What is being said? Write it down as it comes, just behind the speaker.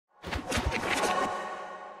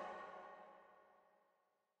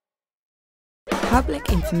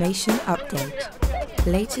Public information update.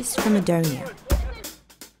 Latest from Adonia.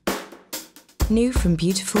 New from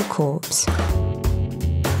Beautiful Corpse.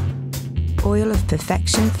 Oil of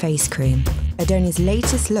Perfection Face Cream. Adonia's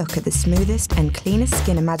latest look at the smoothest and cleanest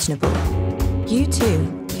skin imaginable. You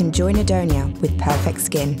too can join Adonia with perfect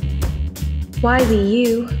skin. Why be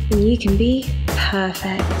you when you can be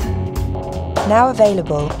perfect? Now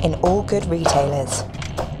available in all good retailers.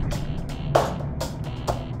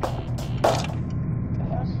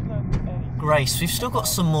 Grace, we've still got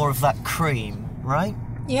some more of that cream, right?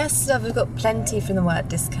 Yes, love, we've got plenty from the word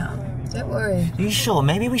discount. Don't worry. Are you sure?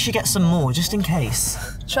 Maybe we should get some more, just in case.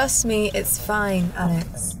 Trust me, it's fine,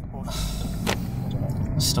 Alex.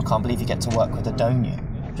 I still can't believe you get to work with Adonia.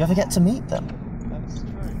 Do you ever get to meet them?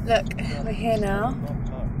 Look, we're here now.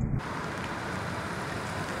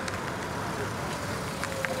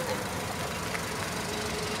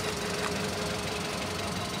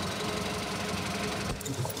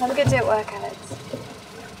 Have a good day at work, Alex.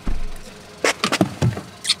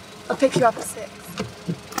 I'll pick you up at 6.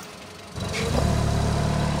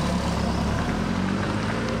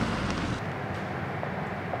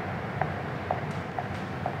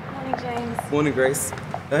 Morning, James. Morning, Grace. I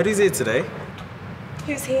heard he's here today.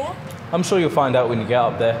 Who's here? I'm sure you'll find out when you get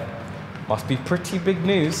up there. Must be pretty big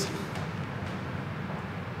news.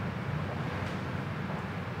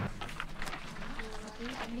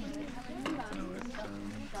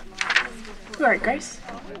 You alright, Grace?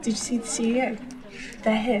 Did you see the CEO?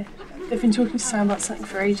 They're here. They've been talking to Sam about something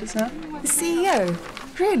for ages now. The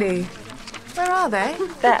CEO? Really? Where are they?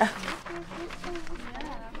 There.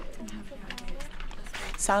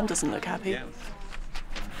 Sam doesn't look happy.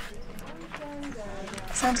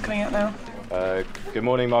 Sam's coming out now. Good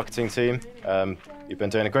morning, marketing team. You've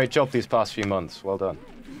been doing a great job these past few months. Well done.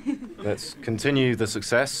 Let's continue the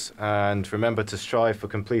success and remember to strive for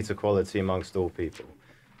complete equality amongst all people.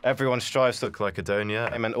 Everyone strives to look like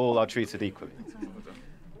Adonia, and all are treated equally.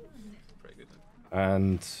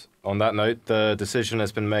 And on that note, the decision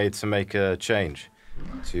has been made to make a change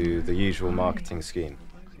to the usual marketing scheme.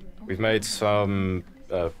 We've made some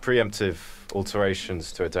preemptive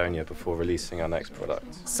alterations to Adonia before releasing our next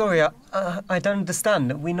product. Sorry, I don't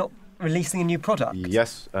understand. Are we not releasing a new product?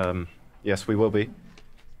 Yes, yes, we will be.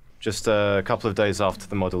 Just a couple of days after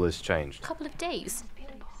the model is changed. Couple of days?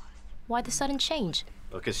 Why the sudden change?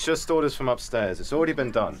 Look, it's just orders from upstairs. It's already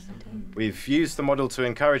been done. We've used the model to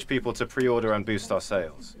encourage people to pre-order and boost our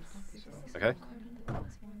sales. Okay?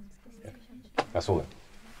 Yeah. That's all.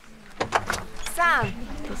 Sam!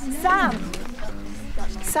 Sam!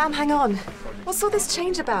 Sam, hang on. What's all this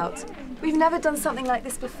change about? We've never done something like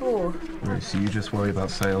this before. Grace, you just worry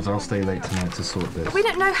about sales. I'll stay late tonight to sort this. But we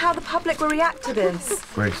don't know how the public will react to this.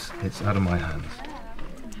 Grace, it's out of my hands.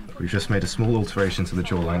 We've just made a small alteration to the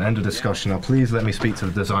jawline. End of discussion. Now, please let me speak to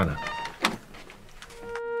the designer.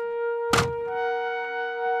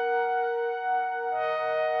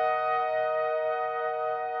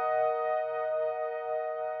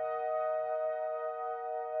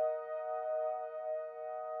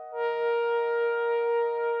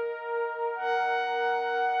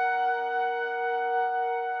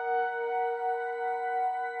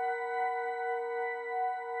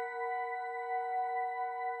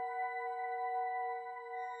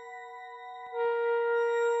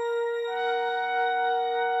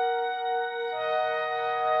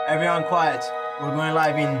 Everyone quiet. We're going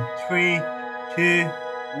live in 3, 2,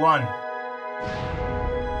 1.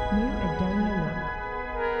 New Adonia look.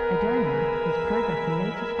 Adonia has progressed the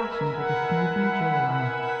latest fashions with a smoothing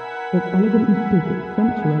jawline. Its elegant mystique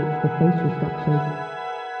accentuates the facial structures.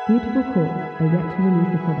 Beautiful Corpse are yet to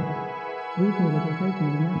release the product. Retailers are hoping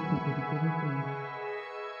the announcement will be given soon.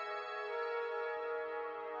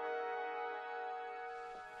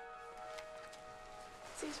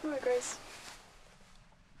 See you tomorrow, Grace.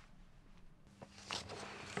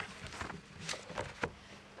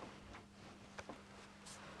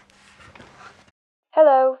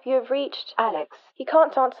 Hello, you have reached Alex. He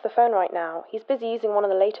can't answer the phone right now. He's busy using one of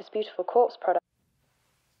the latest Beautiful Corpse products.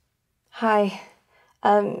 Hi.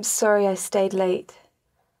 Sorry I stayed late.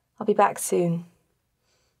 I'll be back soon.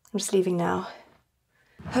 I'm just leaving now.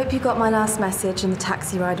 Hope you got my last message and the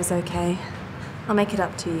taxi ride was okay. I'll make it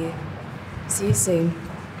up to you. See you soon.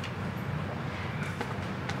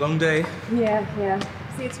 Long day. Yeah.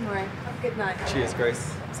 See you tomorrow. Have a good night. Cheers,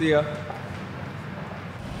 Grace. See ya.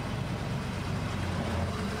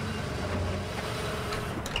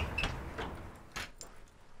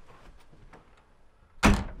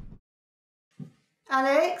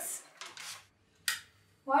 Alex?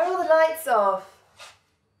 Why are all the lights off?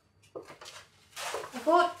 I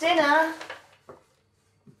bought dinner.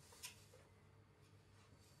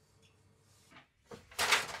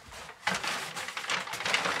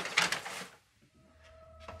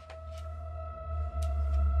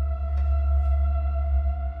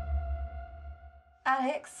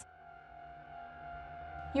 Alex?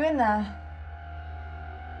 You in there?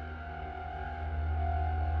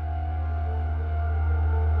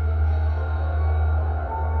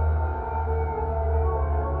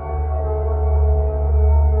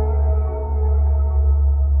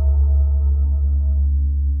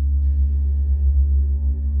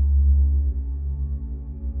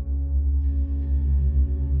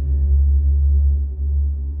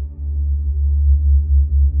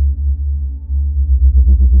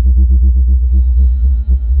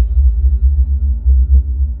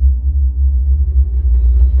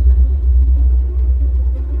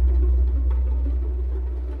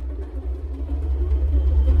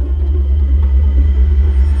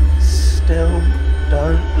 Still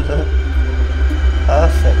don't look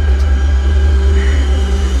perfect.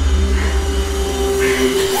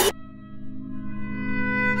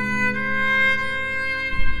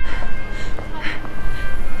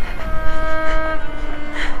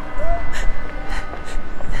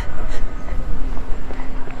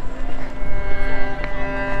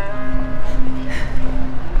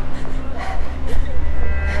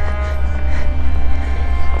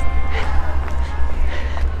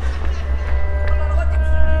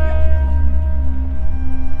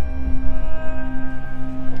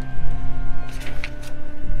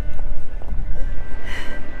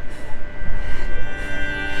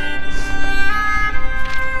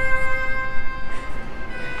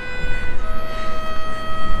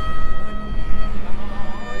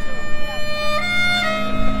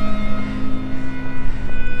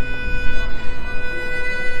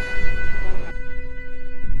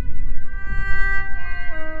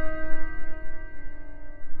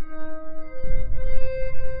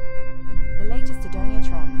 The latest Adonia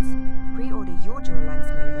trends. Pre-order your jawline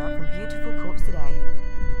smoother from Beautiful Corpse today.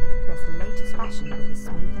 Press the latest fashion with a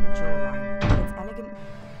smoothened jawline. It's elegant.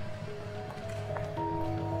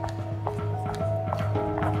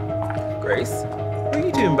 Grace, what are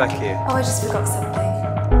you doing back here? Oh, I just forgot something.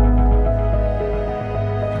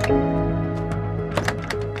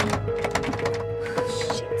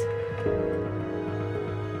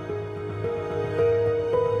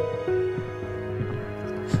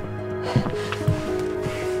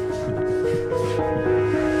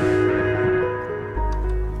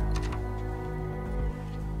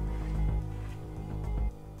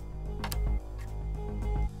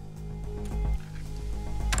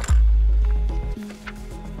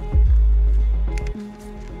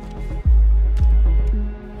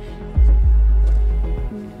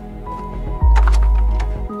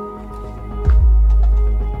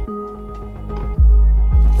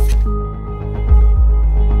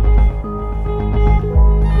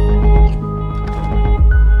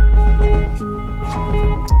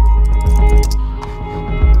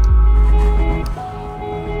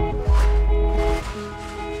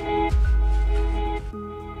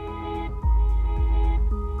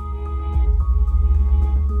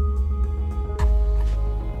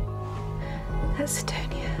 That's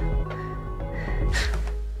Adonia.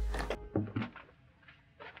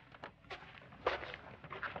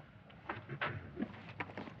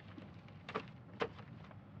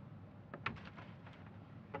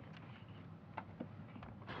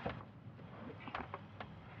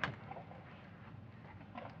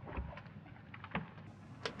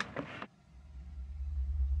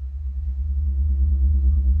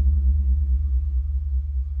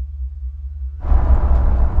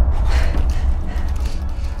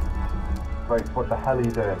 Grace, what the hell are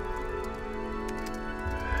you doing?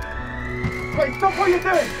 Grace, stop what you're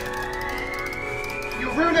doing!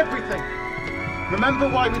 You'll ruin everything! Remember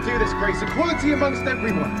why we do this, Grace. Equality amongst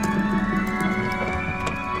everyone.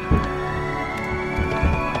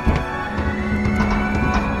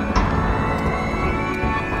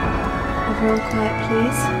 Everyone quiet,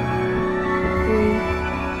 please.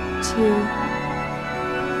 3, 2,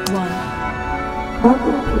 1.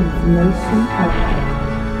 Public information update.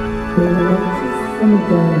 The latest in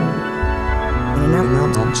Adonia. An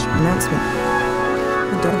announcement.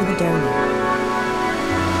 Adonia.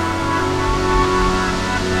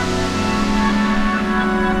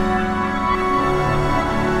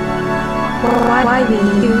 Why we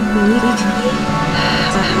need